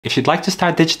If you'd like to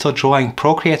start digital drawing,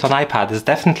 Procreate on iPad is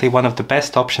definitely one of the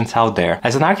best options out there.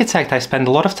 As an architect, I spend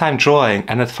a lot of time drawing,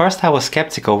 and at first I was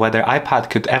skeptical whether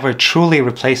iPad could ever truly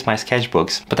replace my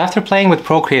sketchbooks. But after playing with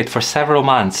Procreate for several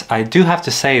months, I do have to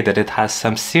say that it has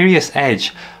some serious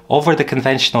edge over the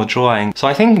conventional drawing. So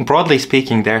I think broadly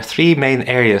speaking, there are three main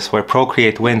areas where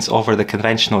Procreate wins over the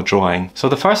conventional drawing. So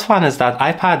the first one is that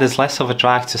iPad is less of a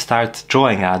drag to start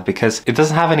drawing at because it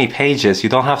doesn't have any pages. You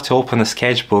don't have to open a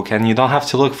sketchbook and you don't have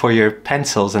to look for your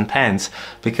pencils and pens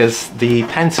because the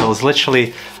pencil is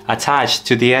literally attached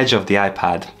to the edge of the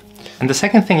iPad. And the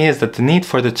second thing is that the need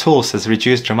for the tools is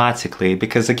reduced dramatically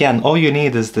because again, all you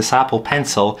need is this Apple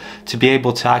Pencil to be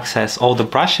able to access all the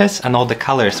brushes and all the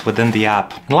colors within the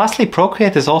app. And lastly,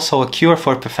 Procreate is also a cure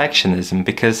for perfectionism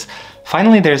because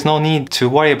finally there's no need to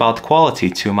worry about quality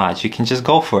too much. You can just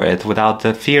go for it without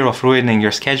the fear of ruining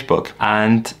your sketchbook.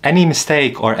 And any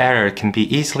mistake or error can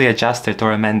be easily adjusted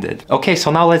or amended. Okay, so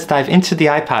now let's dive into the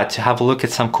iPad to have a look at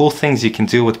some cool things you can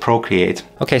do with Procreate.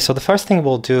 Okay, so the first thing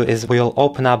we'll do is we'll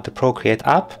open up the Procreate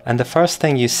app, and the first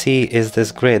thing you see is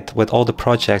this grid with all the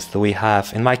projects that we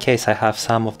have. In my case, I have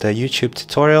some of the YouTube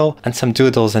tutorial and some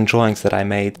doodles and drawings that I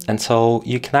made. And so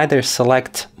you can either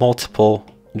select multiple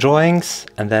drawings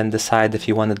and then decide if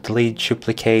you want to delete,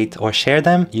 duplicate or share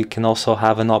them. You can also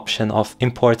have an option of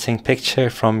importing picture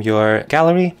from your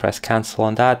gallery, press cancel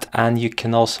on that, and you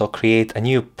can also create a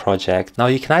new project. Now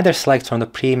you can either select from the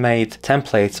pre-made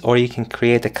templates or you can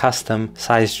create a custom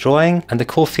sized drawing, and the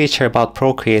cool feature about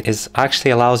Procreate is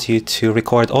actually allows you to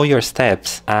record all your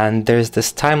steps, and there's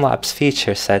this time-lapse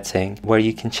feature setting where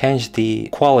you can change the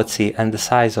quality and the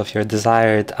size of your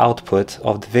desired output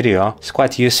of the video. It's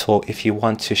quite useful if you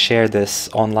want to share this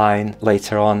online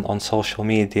later on social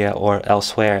media or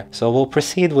elsewhere. So we'll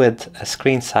proceed with a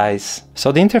screen size.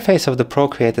 So the interface of the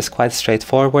Procreate is quite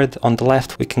straightforward. On the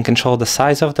left we can control the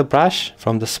size of the brush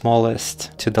from the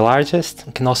smallest to the largest.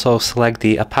 We can also select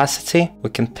the opacity.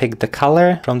 We can pick the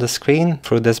color from the screen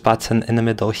through this button in the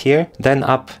middle here. Then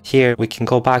up here we can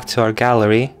go back to our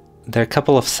gallery. There are a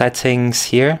couple of settings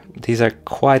here. These are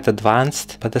quite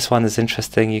advanced, but this one is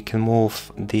interesting. You can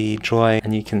move the drawing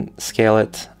and you can scale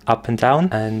it up and down.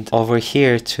 And over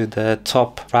here to the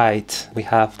top right, we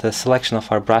have the selection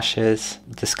of our brushes.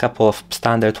 This couple of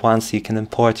standard ones, you can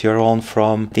import your own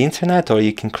from the internet or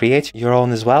you can create your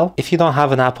own as well. If you don't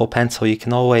have an Apple Pencil, you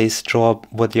can always draw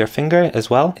with your finger as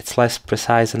well. It's less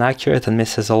precise and accurate and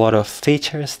misses a lot of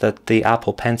features that the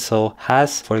Apple Pencil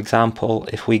has. For example,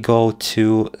 if we go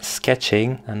to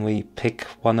sketching and we pick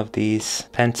one of these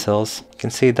pencils, you can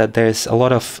see that there's a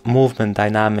lot of movement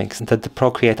dynamics that the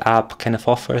Procreate app kind of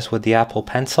offers with the Apple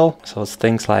Pencil. So it's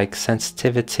things like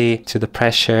sensitivity to the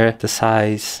pressure, the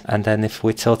size, and then if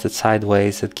we tilt it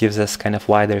sideways, it gives us kind of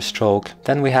wider stroke.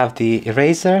 Then we have the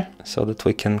eraser so that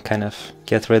we can kind of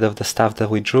get rid of the stuff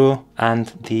that we drew,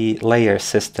 and the layer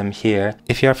system here.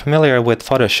 If you're familiar with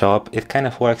Photoshop, it kind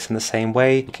of works in the same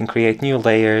way. We can create new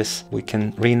layers, we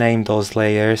can rename those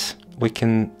layers, we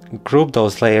can group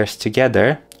those layers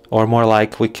together, or more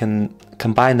like we can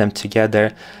combine them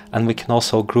together, and we can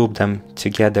also group them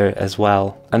together as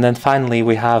well. And then finally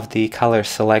we have the color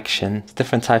selection,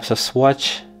 different types of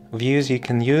swatch views you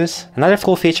can use. Another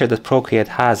cool feature that Procreate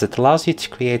has, it allows you to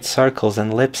create circles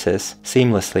and ellipses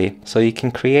seamlessly. So you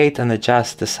can create and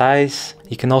adjust the size.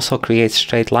 You can also create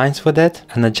straight lines with it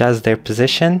and adjust their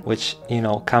position, which, you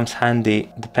know, comes handy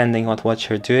depending on what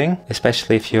you're doing,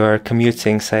 especially if you're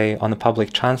commuting, say, on a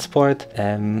public transport.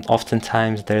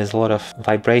 Oftentimes there is a lot of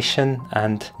vibration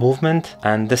and movement,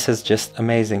 and this is just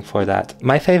amazing for that.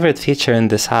 My favorite feature in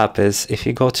this app is if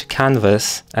you go to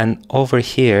Canvas and over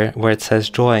here where it says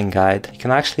drawing guide, you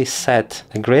can actually set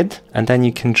a grid and then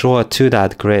you can draw to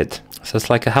that grid. So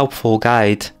it's like a helpful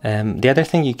guide. The other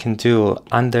thing you can do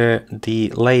under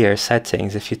the layer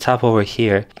settings, if you tap over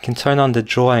here, you can turn on the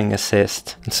drawing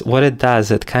assist. So what it does,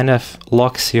 it kind of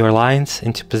locks your lines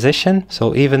into position.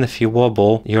 So even if you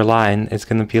wobble your line, it's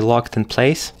going to be locked in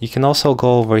place. You can also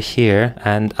go over here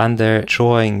and under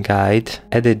drawing guide,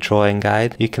 edit drawing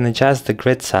guide, you can adjust the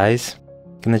grid size.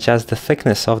 You can adjust the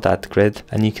thickness of that grid,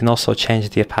 and you can also change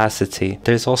the opacity.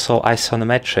 There's also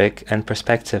isometric and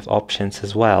perspective options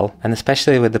as well. And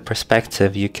especially with the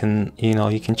perspective, you can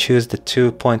choose the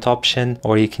 2-point option,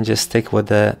 or you can just stick with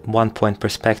the 1-point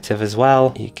perspective as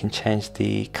well. You can change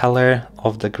the color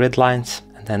of the grid lines.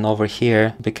 And then over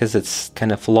here, because it's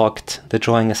kind of locked, the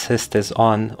drawing assist is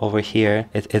on over here,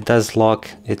 it does lock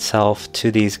itself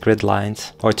to these grid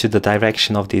lines, or to the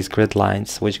direction of these grid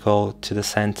lines, which go to the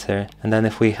center. And then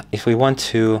if we want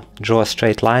to draw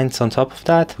straight lines on top of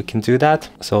that, we can do that.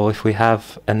 So if we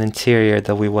have an interior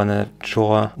that we want to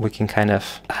draw, we can kind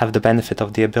of have the benefit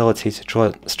of the ability to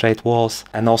draw straight walls,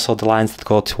 and also the lines that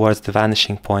go towards the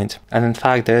vanishing point. And in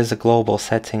fact, there is a global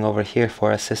setting over here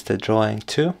for assisted drawing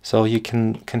too. So you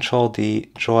can control the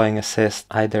drawing assist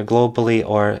either globally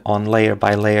or on layer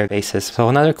by layer basis. So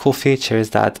another cool feature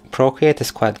is that Procreate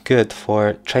is quite good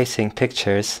for tracing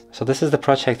pictures. So this is the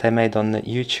project I made on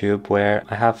YouTube, where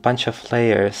I have a bunch of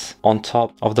layers on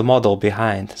top of the model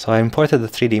behind. So I imported the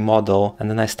 3D model and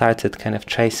then I started kind of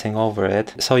tracing over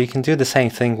it. So you can do the same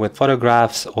thing with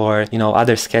photographs or, you know,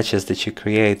 other sketches that you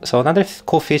create. So another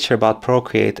cool feature about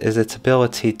Procreate is its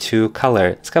ability to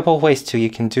color. There's a couple of ways you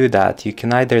can do that. You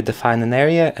can either define an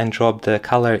area and drop the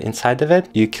color inside of it.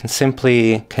 You can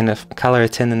simply kind of color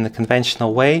it in the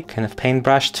conventional way, kind of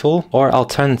paintbrush tool, or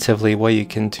alternatively what you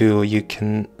can do, you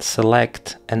can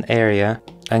select an area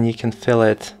and you can fill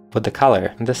it with the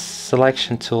color. And this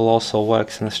selection tool also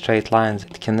works in the straight lines.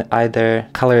 It can either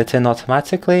color it in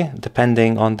automatically,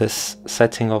 depending on this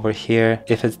setting over here.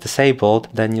 If it's disabled,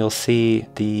 then you'll see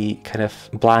the kind of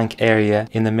blank area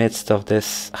in the midst of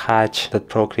this hatch that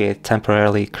Procreate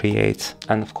temporarily creates.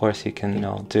 And of course you can, you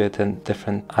know, do it in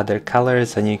different other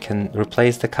colors, and you can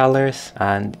replace the colors,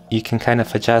 and you can kind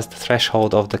of adjust the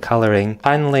threshold of the coloring.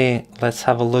 Finally, let's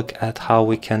have a look at how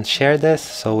we can share this.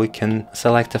 So we can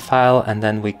select a file and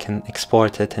then we can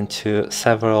export it into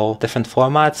several different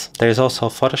formats. There's also a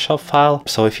Photoshop file,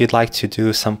 so if you'd like to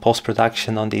do some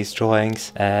post-production on these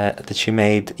drawings that you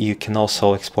made, you can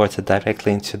also export it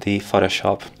directly into the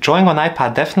Photoshop. Drawing on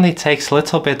iPad definitely takes a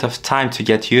little bit of time to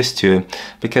get used to,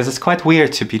 because it's quite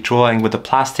weird to be drawing with a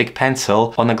plastic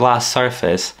pencil on a glass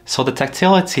surface, so the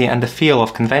tactility and the feel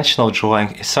of conventional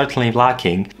drawing is certainly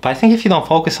lacking. But I think if you don't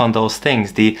focus on those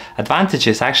things, the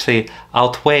advantages actually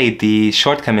outweigh the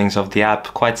shortcomings of the app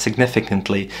quite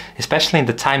significantly, especially in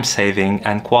the time saving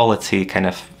and quality kind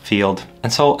of field.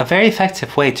 And so a very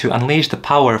effective way to unleash the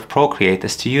power of Procreate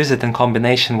is to use it in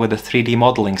combination with a 3D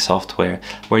modeling software,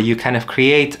 where you kind of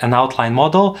create an outline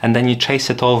model and then you trace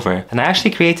it over. And I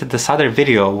actually created this other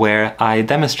video where I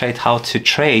demonstrate how to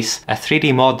trace a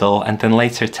 3D model and then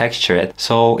later texture it.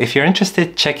 So if you're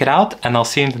interested, check it out, and I'll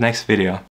see you in the next video.